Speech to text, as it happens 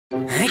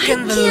I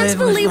can't believe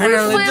we're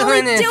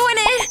finally doing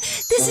it!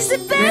 This is the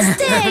best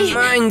day!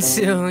 Mine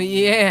too,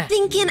 yeah.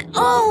 Thinking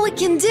all we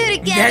can do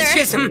together. That's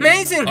just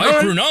amazing,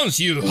 I pronounce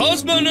you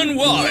husband and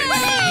wife.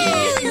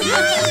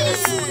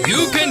 Yes!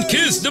 You can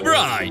kiss the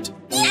bride.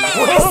 Yes!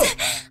 Whoa.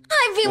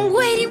 I've been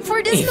waiting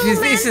for this If moment.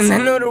 this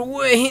isn't another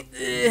way...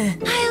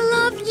 I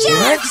love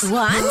Jax!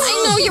 What?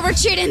 I know you were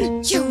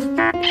cheating! You...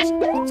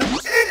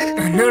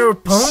 Another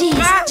poem?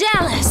 She's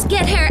jealous!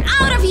 Get her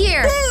out of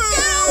here!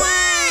 Get away!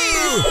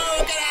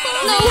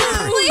 No,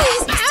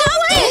 please!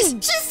 Stop this!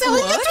 She's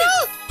telling the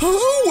truth!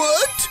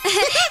 What?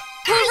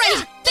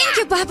 Alright, thank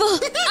you, Bubble!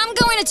 I'm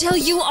going to tell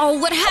you all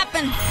what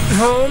happened!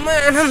 Oh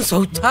man, I'm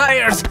so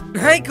tired.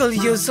 I could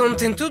use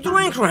something to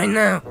drink right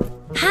now.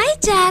 Hi,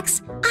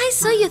 Jax! I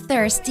saw you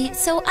thirsty,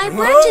 so I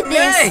brought you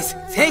this! Nice!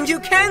 Thank you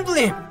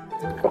kindly!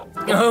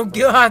 Oh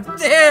god,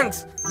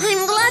 thanks!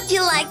 I'm glad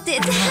you liked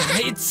it! It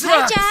Hi,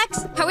 sucks!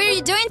 Jax! How are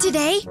you doing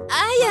today?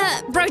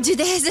 I brought you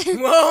this!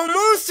 Whoa,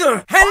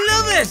 monster! I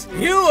love this!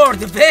 You are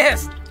the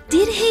best!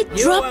 Did he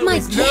drop my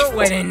gift? You always know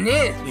what I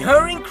need!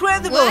 You're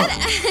incredible! What?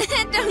 Don't say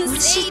that!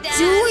 What's she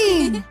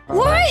doing?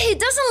 Why? He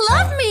doesn't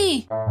love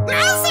me!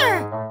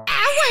 Mother!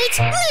 Wait!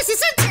 This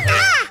isn't...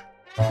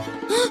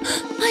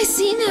 I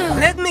see now!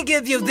 Let me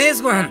give you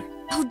this one!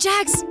 Oh,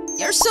 Jax!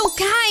 You're so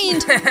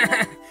kind!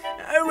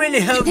 I really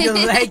hope you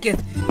like it.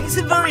 It's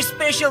a very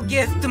special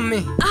gift to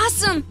me.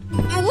 Awesome!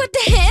 What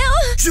the hell?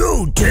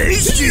 So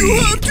tasty! You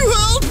have to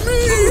help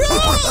me!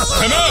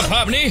 Come on,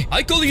 Pomni.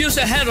 I could use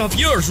a hand of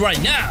yours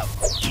right now.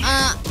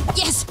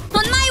 Yes!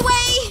 On my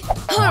way!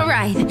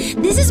 Alright,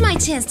 this is my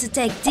chance to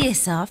take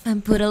this off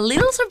and put a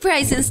little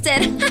surprise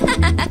instead.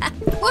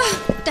 Whoa,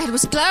 that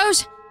was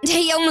close.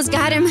 They almost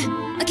got him.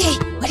 Okay,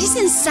 what is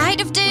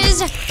inside of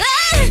this?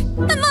 Ah!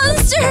 A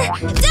monster!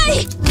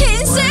 Die!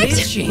 Insect! What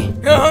is she?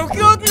 Oh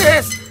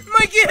goodness!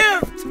 My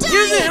gift! Die!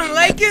 You didn't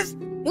like it?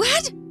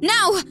 What?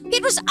 No!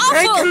 It was awful!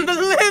 I can't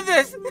believe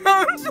this!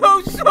 I'm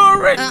so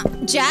sorry!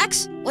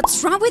 Jax?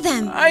 What's wrong with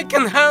them? I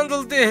can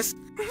handle this!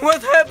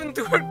 What happened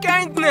to her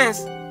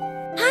kindness?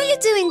 How you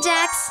doing,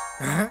 Jax?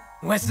 Huh?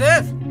 What's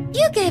that?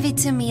 You gave it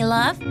to me,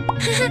 love.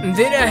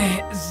 Did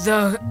I?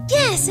 So...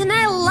 Yes, and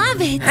I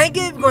love it. I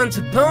gave one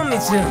to Pomni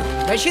too,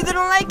 but she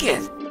didn't like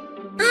it.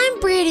 I'm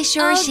pretty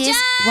sure she's...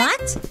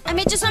 Jax! What? I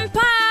made you some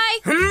pie.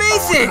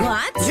 Amazing!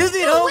 What? You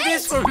did Oh, all wait.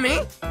 this for me?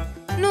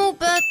 No,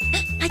 but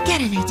I got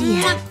an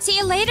idea. See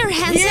you later,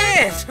 handsome.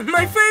 Yes!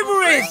 My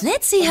favorite!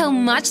 Let's see how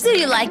much do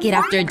you like it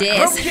after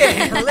this.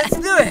 Okay, let's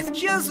do it.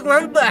 Just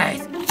one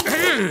bite.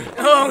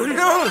 Oh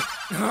no!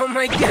 Oh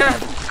my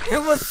god! It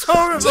was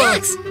horrible!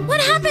 Jax,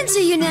 what happened to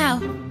you now?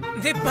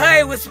 The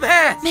pie was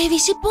bad! Maybe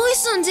she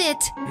poisoned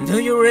it. Do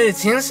you really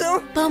think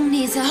so?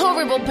 Pomni is a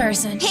horrible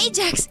person. Hey,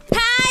 Jax.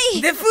 Hi!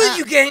 The food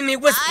you gave me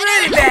was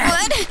pretty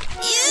bad!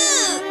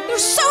 Ew! You're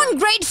so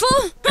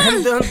ungrateful!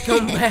 And don't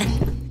come back.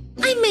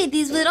 I made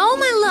this with all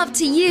my love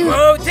to you.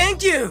 Oh,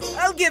 thank you!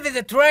 I'll give it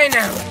a try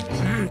now.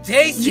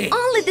 Tasty! You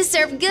only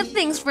deserve good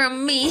things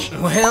from me.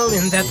 Well,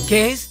 in that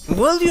case,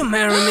 will you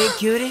marry me,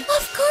 cutie?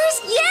 Of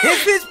course, yeah! It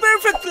fits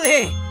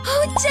perfectly!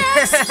 Oh,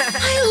 Jax!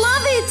 I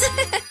love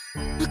it!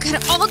 Look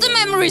at all the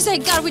memories I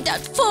got with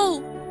that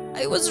fool!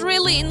 I was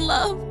really in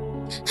love.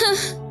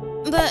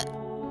 But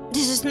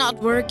this is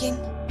not working.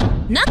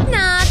 Knock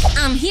knock!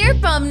 I'm here,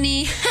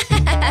 Pomni.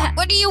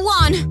 What do you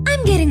want?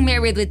 I'm getting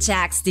married with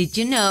Jax, did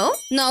you know?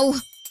 No.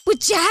 With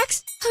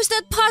Jax? How's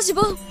that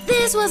possible?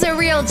 This was a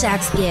real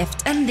Jax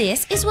gift, and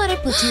this is what I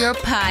put to your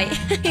pie.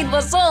 It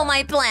was all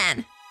my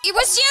plan. It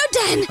was you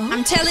then!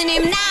 I'm telling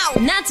him now!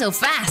 Not so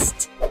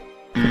fast.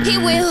 He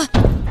will.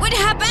 What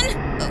happened?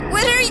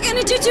 What are you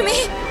gonna do to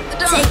me?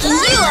 Taking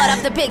you out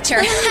of the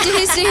picture.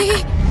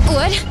 Dizzy.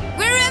 What?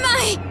 Where am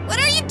I? What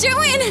are you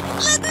doing?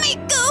 Let me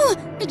go!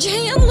 A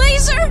giant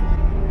laser?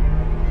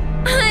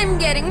 I'm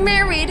getting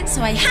married,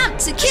 so I have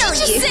to kill What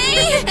did you you.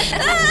 say?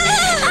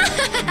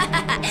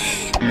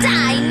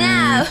 Die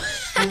now!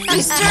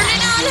 Please turn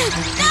it on!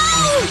 No!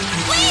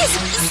 Please!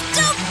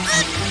 Stop!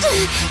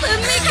 Let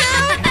me go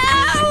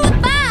now!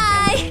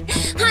 Bye!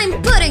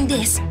 I'm putting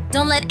this.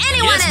 Don't let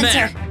anyone Yes,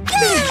 enter. ma'am.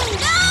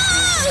 No!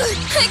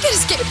 I can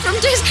escape from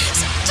this.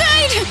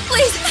 Stop!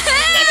 Please!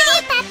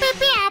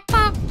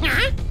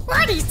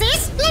 What is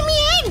this? Let me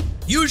in!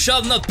 You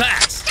shall not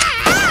pass.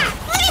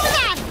 Leave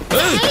that!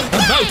 I'm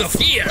out of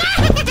here.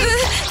 I'll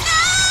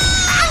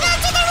go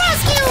to the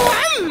rescue!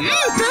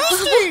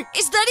 Thirsty!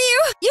 Is that you?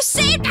 You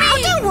saved me! Oh,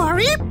 don't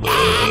worry!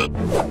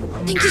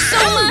 Thank you so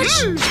much!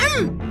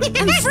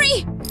 I'm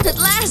free! At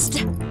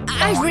last!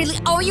 I really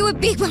owe you a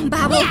big one,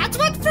 Babble. That's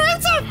what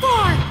friends are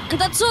for! And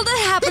that's all that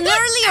happened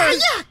earlier!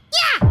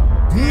 Yeah!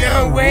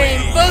 No way,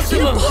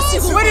 impossible!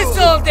 What is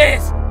all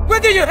this?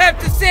 What do you have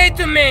to say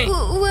to me?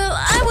 Well,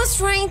 I was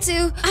trying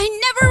to... I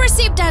never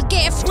received that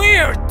gift!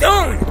 We're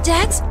done!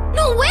 Jax?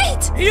 No,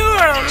 wait! You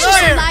are a She's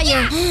a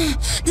liar! liar!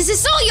 This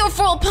is all your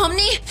fault,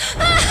 Pomni!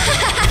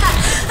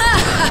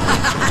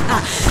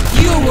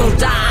 You will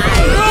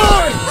die!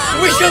 Run!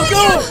 We shall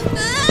go!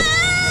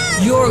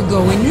 You're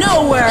going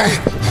nowhere!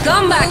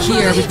 Come back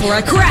here before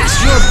I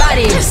crash your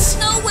bodies!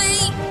 No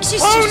way!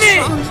 She's too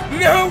Pomni! strong!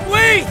 No,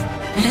 wait!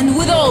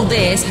 all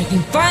this, I can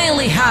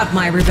finally have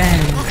my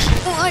revenge.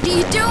 What are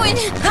you doing?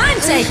 I'm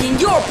taking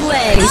your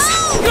place.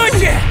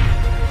 Gotcha!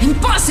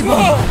 Impossible.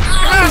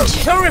 Oh,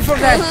 sorry for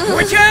that.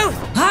 Watch out!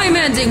 I'm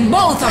ending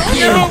both of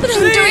you. No,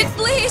 Don't do it,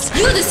 please!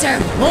 please! You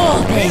deserve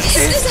all this.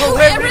 Is this how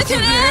everything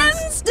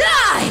ends?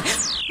 Die!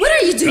 What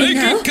are you doing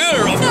now? Taking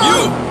care of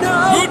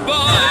you.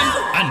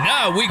 Goodbye. And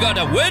now we got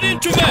a wedding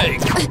to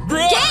make. Caine,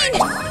 Right.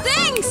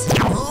 thanks!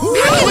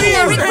 I'm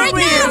married right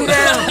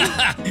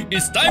now!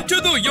 It's time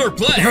to do your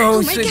plan.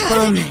 Oh, my sweet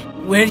God.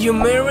 Pomni, will you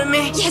marry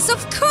me? Yes,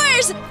 of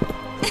course!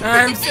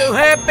 I'm so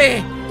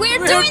happy. We're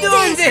We're doing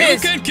You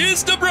this. can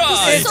kiss the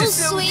bride. So It's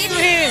so sweet!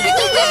 sweet.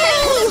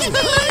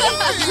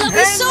 I love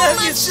you so I love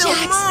much, you so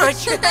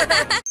Jax! much.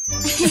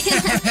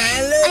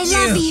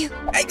 I love you!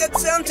 I got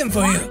something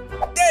for you.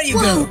 There you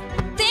Whoa! go.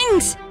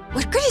 Thanks!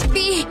 What could it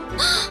be?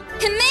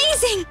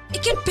 Amazing! A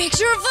good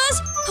picture of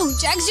us? Oh,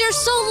 Jax, you're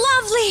so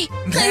lovely!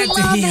 Glad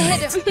to I hear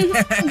love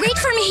it! Wait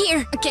for me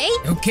here, okay?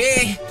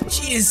 Okay,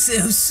 she is so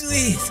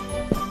sweet.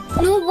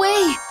 No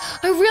way!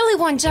 I really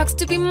want Jax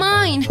to be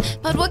mine,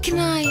 but what can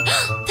I?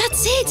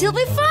 That's it, it'll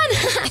be fun!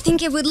 I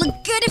think it would look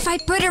good if I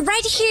put it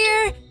right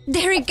here.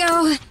 There we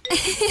go.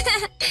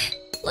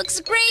 Looks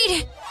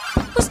great.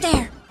 Who's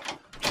there?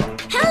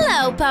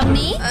 Hello,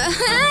 Pomni!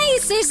 Hi,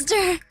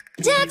 sister.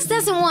 Jax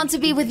doesn't want to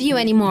be with you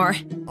anymore.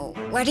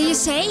 What do you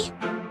say?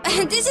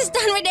 This is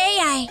done with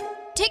AI.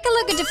 Take a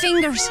look at the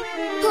fingers.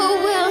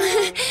 Oh, well,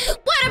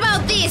 what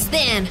about this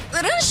then?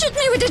 Don't shoot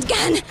me with that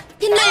gun.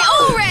 It may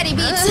already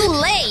be too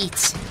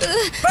late.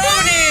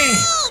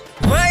 Pomni!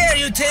 Why are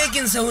you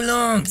taking so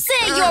long?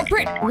 Say your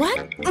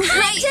What?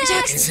 Hi,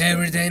 Jax. Is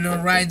everything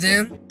alright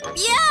then?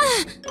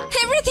 Yeah,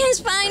 everything's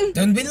fine.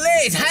 Don't be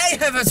late. I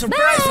have a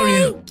surprise for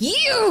you.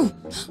 You!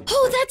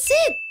 Oh, that's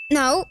it!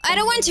 No, I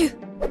don't want to.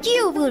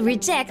 You will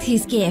reject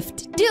his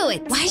gift. Do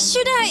it! Why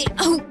should I?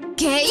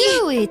 Okay.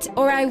 Do it,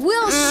 or I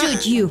will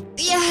shoot you!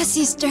 Yeah,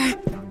 sister.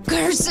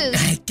 Curses.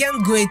 I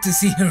can't wait to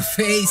see her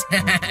face.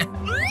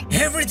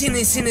 Everything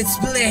is in its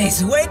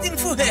place, waiting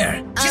for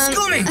her. She's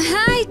coming.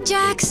 Hi,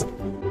 Jax.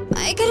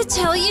 I gotta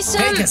tell you Take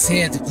some. a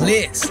seat,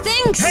 please.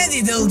 Thanks. I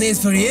did all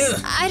this for you.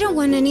 I don't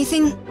want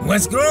anything.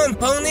 What's wrong,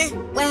 Pony?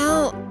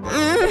 Well,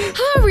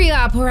 Hurry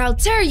up, or I'll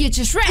tear you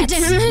to shreds!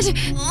 damn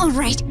it. All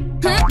right.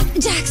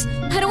 Jax,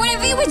 I don't want to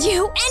be with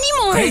you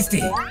anymore.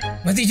 Tasty.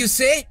 What did you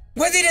say?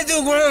 What did I do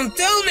wrong?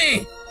 Tell me.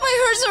 My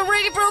heart's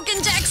already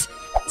broken, Jax.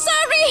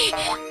 Sorry.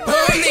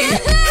 Pony,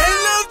 I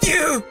love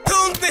you.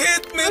 Don't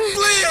hit me,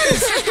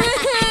 please.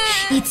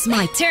 It's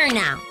my turn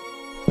now.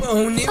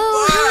 Pony,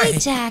 Oh, why? hi,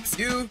 Jax.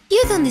 You?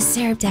 You don't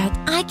deserve that.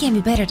 I can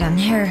be better than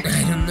her.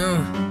 I don't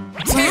know.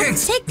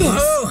 Thanks. take this.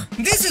 Oh,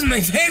 this is my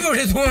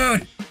favorite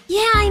one.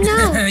 Yeah, I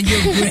know.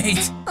 You're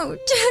great. Oh,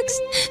 Jax,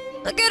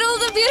 look at all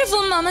the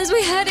beautiful moments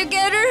we had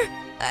together.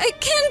 I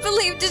can't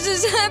believe this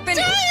is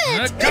happening.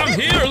 Come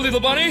here, little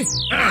bunny.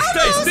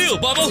 Stay still,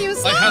 Bubble.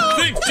 I have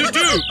things to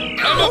do.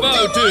 I'm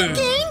about to.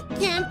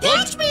 Can't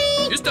What? touch me!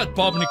 Is that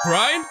Pomni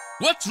crying?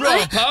 What's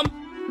wrong, Pom?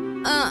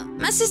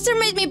 My sister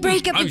made me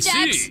break up I with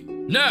Jax. see.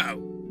 Now,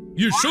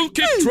 you should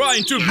keep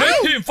trying to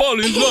make him fall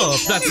in love.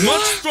 That's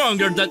much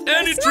stronger than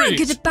any trick.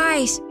 Good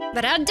advice,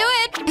 but I'll do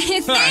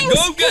it. Thanks.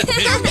 Go get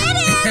him.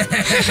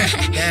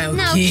 Now,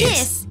 Now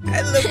kiss.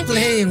 I love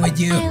playing with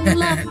you. I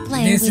love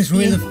playing This with is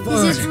really you.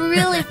 fun. This is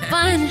really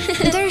fun.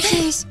 There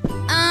she is.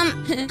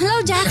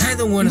 Hello, Jax. I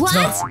don't want to What?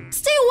 talk.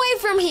 Stay away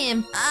from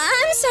him.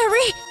 I'm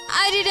sorry.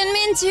 I didn't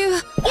mean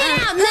to. Get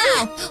out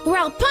now, or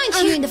I'll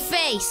punch you in the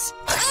face.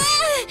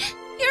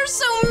 You're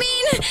so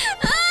mean.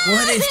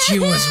 What if she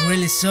was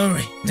really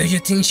sorry? Do you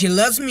think she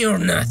loves me or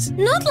not?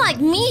 Not like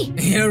me.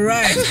 You're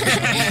right.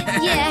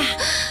 Yeah.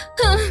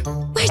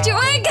 Why do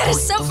I gotta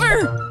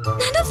suffer?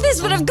 None of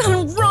this would have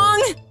gone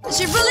wrong.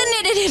 She really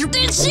needed it,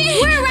 did she?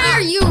 Where are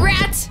you,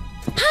 rat?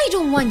 I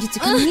don't want you to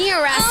come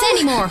near us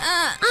anymore.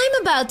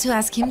 I'm about to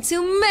ask him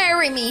to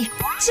marry me.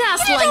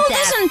 Just You did like all that.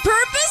 this on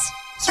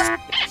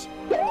purpose?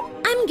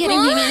 I'm getting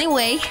him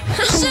anyway.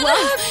 Shut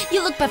Well, up.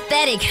 you look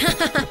pathetic.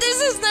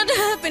 This is not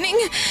happening.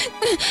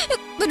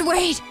 But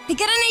wait, I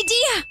got an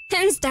idea.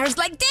 And stars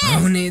like this.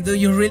 Pony, do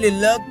you really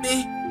love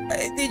me?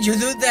 Why did you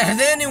do that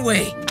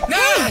anyway?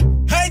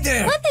 No! Hi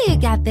there! What do you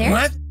got there?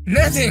 What?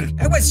 Nothing.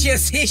 I was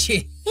just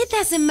itchy. It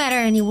doesn't matter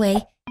anyway.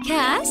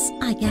 Cause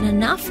I got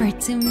an offer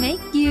to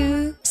make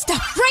you.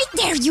 Stop right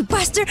there, you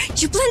bastard!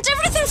 You planned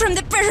everything from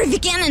the very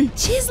beginning.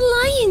 She's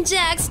lying,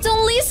 Jax.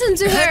 Don't listen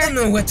to I her. don't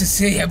know what to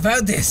say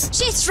about this.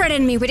 She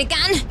threatened me with a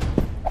gun.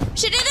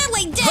 She did it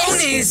like this.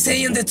 Pony is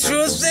saying the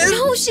truth then?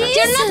 No, she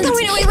You're isn't. not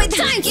going away with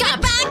time. Time's Give up.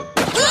 it back.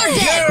 You're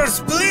dead. Girls,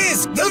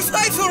 please, don't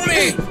fight for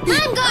me!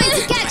 I'm going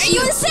to catch Are you.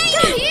 you insane?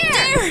 Come here.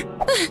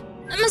 There.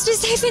 I must be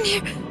safe in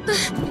here.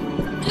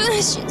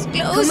 She's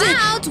close. Come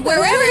out,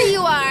 wherever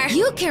you are.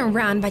 You can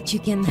run, but you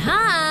can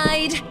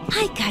hide.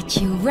 I got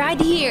you right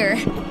here.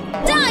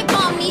 Die,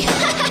 Pomni.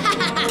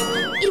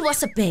 It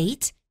was a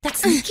bait. That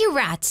sneaky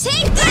rat.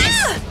 Take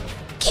this!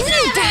 Keep it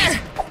out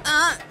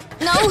there!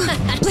 No,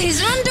 please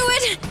don't do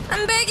it.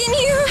 I'm begging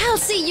you. I'll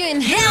see you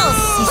in hell,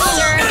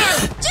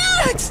 sister.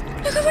 Jax,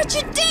 look at what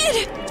you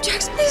did!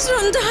 Jax, please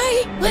don't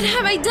die! What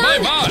have I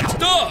done? My,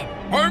 stop!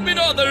 Harming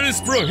others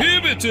is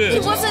prohibited!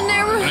 It was an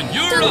error. And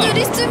you're Don't do up.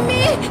 this to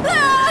me.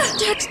 Ah!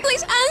 Jax,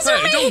 please answer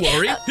me! Hey, don't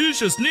worry, he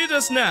just needs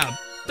a snap.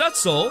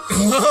 That's all.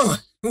 Whoa!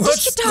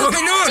 What's going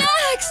on?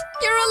 Jax,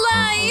 you're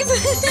alive!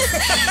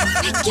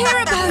 I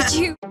care about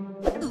you.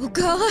 Oh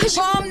gosh.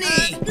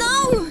 Pomni!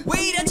 No!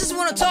 Wait, I just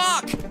want to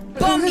talk!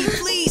 Pomni,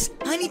 please!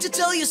 I need to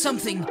tell you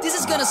something. This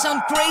is gonna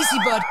sound crazy,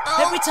 but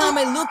every time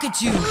I look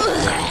at you,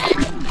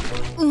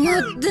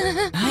 What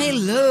the? I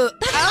love...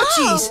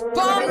 Ouchies!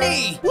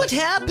 Pomni! What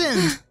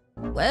happened?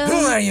 Who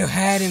Well... are you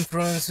hiding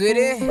from,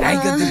 sweetie? I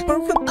got the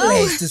perfect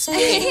place to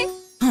speak.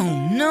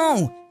 Oh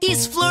no!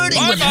 He's flirting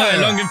with Bye-bye,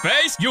 her! longing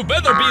face. You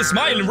better be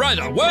smiling right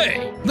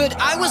away. But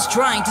I was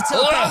trying to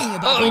tell Pomni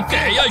about it.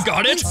 Okay, I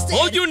got it. Instead-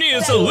 All you need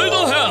is a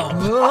little help.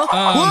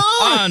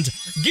 And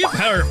give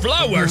her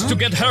flowers to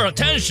get her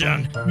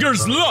attention.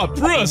 Girls love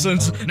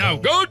presents. Now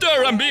go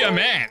there and be a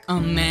man. A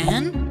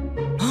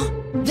man? Huh?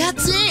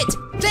 That's it!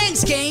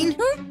 Thanks, Caine!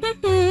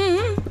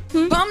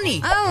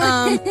 Pomni,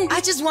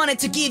 I just wanted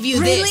to give you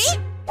this.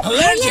 Really?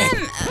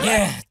 Allergic?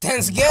 Yeah,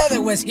 thanks God I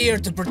was here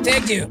to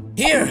protect you.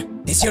 Here,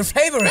 it's your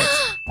favorite.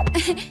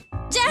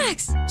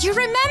 Jax, you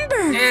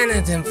remember?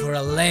 Anything for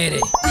a lady.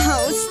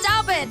 Oh,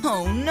 stop it!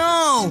 Oh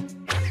no!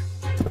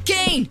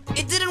 Caine,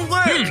 it didn't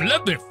work!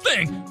 Let me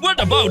think.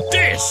 What about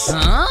this?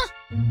 Huh?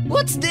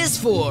 What's this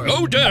for?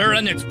 Go there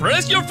and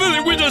express your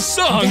feeling with a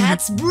song.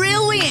 That's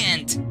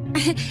brilliant!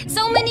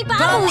 So many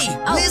bubbles!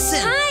 Pomni, listen!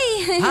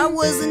 Hi! I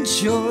wasn't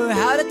sure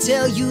how to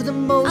tell you the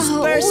most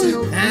Oh.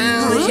 personal.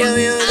 I'll show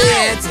you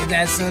that.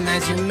 That's so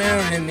nice you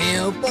marry me.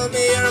 Oh, Pomni,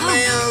 you're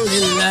my only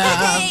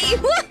love. Hey,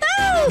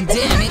 woohoo!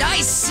 Damn it,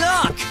 I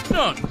suck!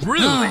 Not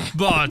really,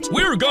 but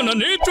we're gonna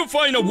need to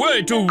find a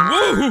way to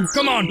woohoo.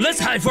 Come on, let's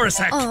hide for a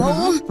sec.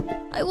 Oh,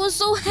 I was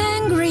so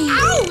hungry.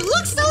 Oh,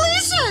 looks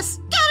delicious!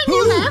 Got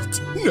any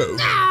left? No.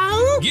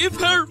 No! Give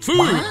her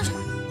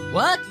food.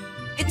 What?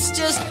 It's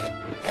just...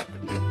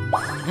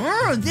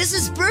 Oh, this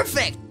is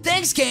perfect!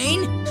 Thanks,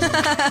 Caine!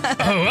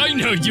 Oh, I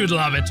know you'd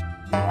love it.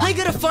 I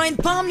gotta find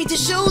Pomni to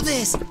show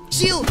this!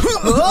 She'll...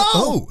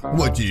 Oh,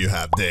 what do you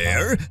have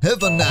there? A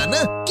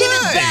banana? Give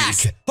it back,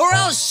 or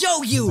I'll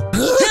show you!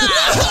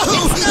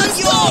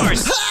 It's not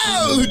yours!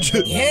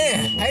 Ouch!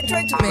 Yeah, I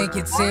tried to make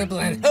it simple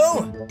and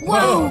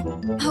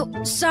Whoa!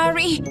 Oh,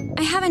 sorry.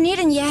 I haven't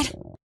eaten yet.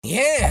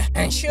 Yeah,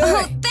 and sure.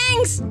 Oh,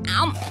 thanks!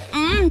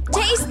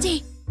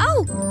 Tasty!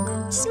 Oh,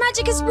 this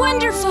magic is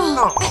wonderful!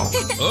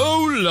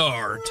 Oh,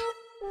 Lord.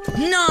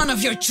 None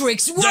of your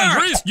tricks Then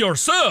work! risk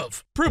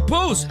yourself.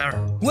 Propose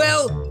her.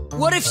 Well,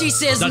 what if she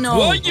says That's no?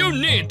 what you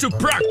need to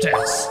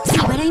practice. See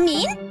what I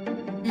mean?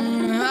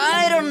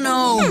 I don't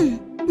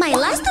know. My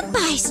last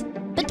advice.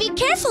 But be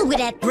careful with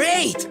it.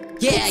 Great!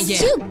 Yeah, It's yeah.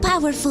 too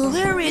powerful.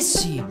 Where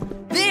is she?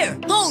 There!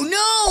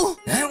 Oh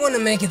I want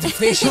to make it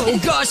official. no! Oh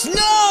gosh,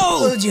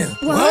 no! Would you?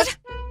 What?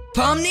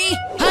 Pomni,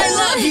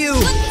 I love you!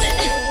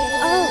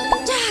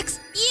 Oh, Jax,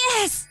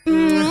 yes!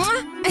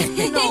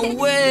 No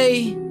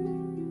way!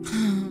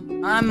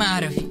 I'm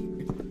out of here.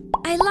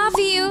 I love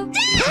you.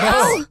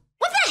 Oh,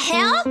 What the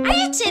hell? Are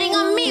you cheating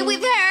on me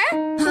with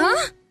her?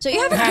 Huh? So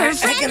you have a I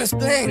girlfriend? can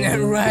explain that,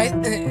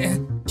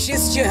 right?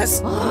 She's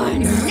just... Oh,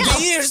 no.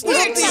 The ears, We're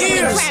look the telling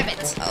the ears!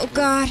 rabbit. Oh,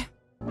 God.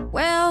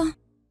 Well,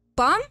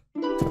 Bomb?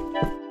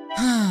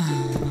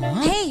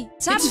 Hey,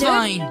 what's up, It's dude?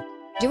 fine.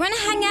 Do you want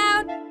to hang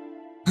out?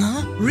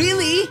 Huh?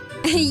 Really?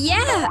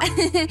 Yeah,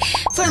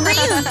 for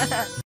real.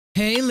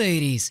 Hey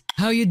ladies,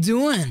 how you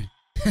doing?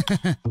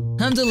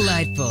 I'm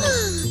delightful.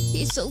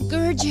 He's so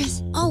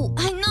gorgeous. Oh,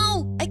 I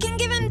know. I can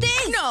give him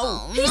this.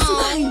 No, he's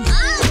mine.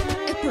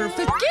 A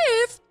perfect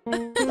gift.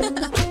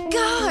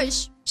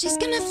 Gosh, she's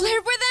gonna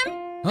flirt with him?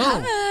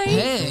 Oh, Hi.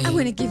 hey. I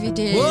want to give you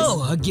this.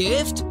 Whoa, a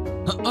gift?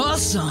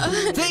 Awesome.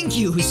 Thank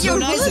you. So You're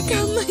nice of you.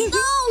 welcome.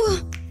 No,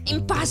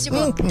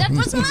 impossible. That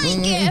was my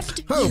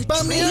gift. Oh,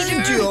 Pomni,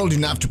 aren't you old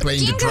enough to play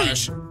in the Jingle.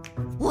 trash?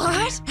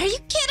 What? Are you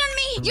kidding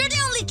me? You're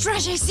the only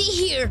trash I see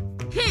here.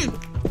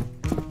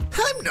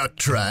 I'm not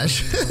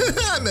trash.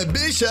 I'm a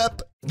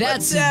bishop.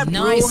 That's What's up,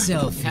 nice bro?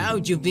 of you.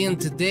 How'd you been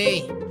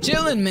today?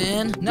 Chillin',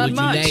 man. Not Would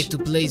much. you like to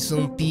play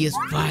some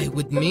PS5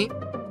 with me?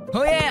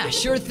 Oh yeah,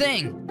 sure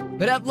thing.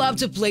 But I'd love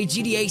to play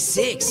GTA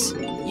 6.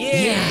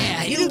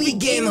 Yeah, it'll be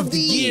game of the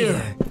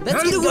year.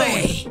 Let's get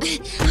away.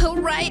 All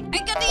right, I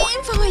got the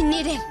info I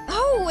needed.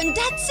 Oh, and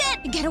that's it.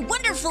 I got a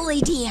wonderful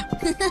idea.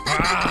 Look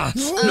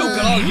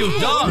at all you've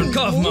done,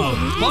 Kaufmo.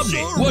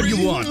 Pomni, what do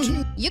you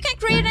want? You can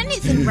create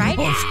anything, right?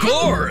 Of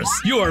course!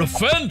 You are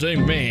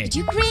offending me. Did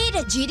you create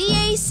a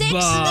GTA 6?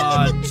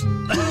 But...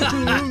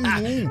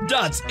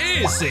 that's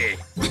easy.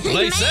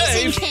 Play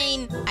Amazing, safe.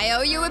 Caine. I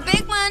owe you a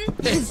big one.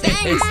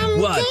 Thanks.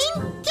 What?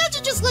 Caine, can't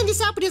you just lend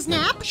us out with his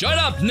nap? Shut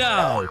up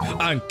now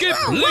and keep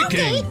Okay,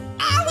 licking.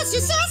 I was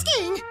just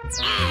asking.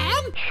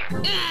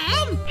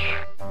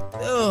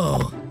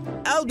 Oh,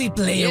 I'll be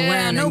player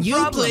Yeah, one no and you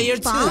problem. player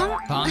two. Bomb?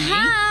 Pomni?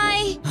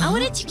 Hi. I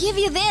wanted to give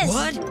you this.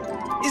 What?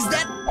 Is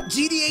that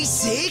GTA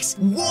 6?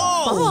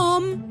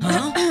 Whoa!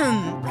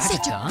 Huh?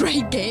 Such a Ragatha?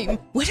 great game.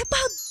 What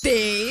about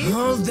this?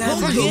 Oh, that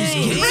Those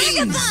game.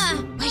 games!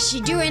 Ragatha! Why's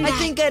she doing I that?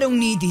 think I don't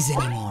need these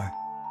anymore.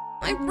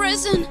 My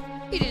present.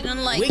 He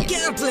didn't like We it.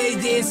 can play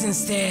this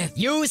instead.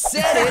 You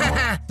said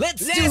it!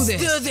 Let's do this!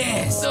 do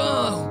this.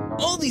 Oh,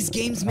 All these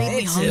games made me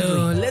me hungry.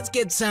 too. Let's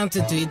get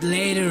something to eat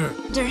later.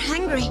 They're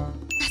hungry.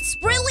 That's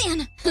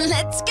brilliant.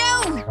 Let's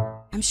go.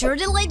 I'm sure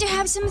they'd like to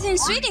have something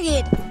sweet to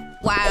eat.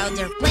 Wow,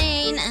 they're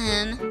playing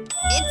and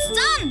it's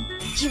done.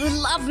 He will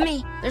love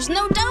me. There's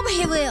no doubt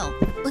he will.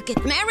 We'll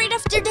get married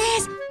after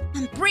this.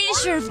 I'm pretty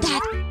sure of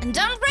that. And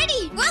I'm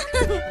ready.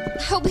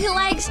 I hope he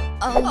likes.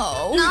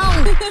 Oh,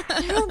 no.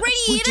 They're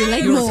already Would you eating.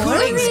 like Your more?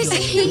 pudding's Where is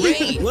going he?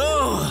 great.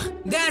 Whoa,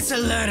 that's a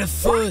lot of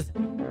food.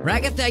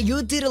 Ragatha,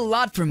 you did a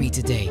lot for me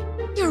today.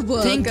 You're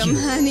welcome, Thank you.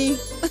 honey.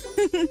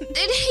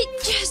 Did he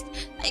just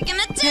make an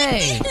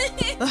attack? Hey,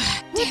 Damn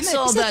what's it,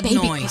 all it's a that baby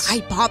noise? cry,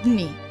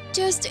 Pomni.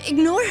 Just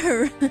ignore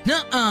her.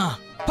 Nuh-uh.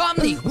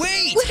 Pomni,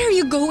 wait! Where are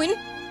you going?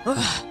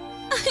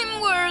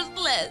 I'm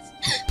worthless.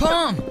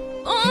 Pom,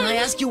 Oh, can I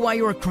ask you why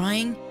you were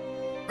crying?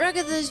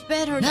 Ragatha's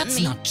better That's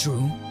than me. not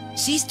true.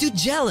 She's too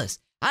jealous.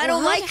 I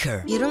don't What? like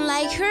her. You don't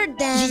like her,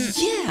 then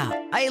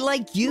Yeah, I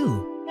like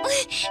you.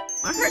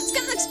 my heart's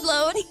gonna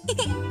explode.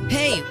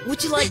 Hey,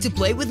 would you like to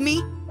play with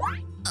me?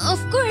 Of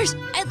course,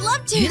 I'd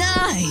love to.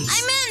 Nice!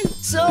 I'm in.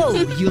 So,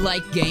 you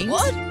like games?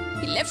 What?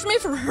 He left me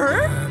for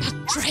her? A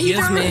traitor?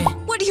 excuse me.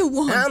 What do you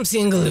want? I'm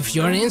single if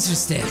you're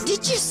interested.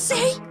 Did you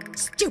say?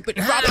 Stupid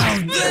Oh,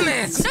 rabbit. damn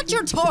it! Not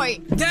your toy.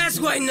 That's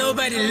why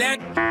nobody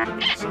liked.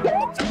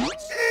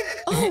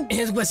 Oh,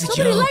 It was a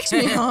somebody joke. likes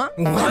me, huh?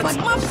 What? But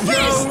my face. No,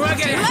 Do you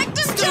Ragatha! like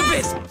this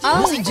Stupid!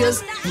 Was he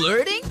just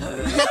flirting?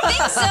 I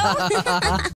think so.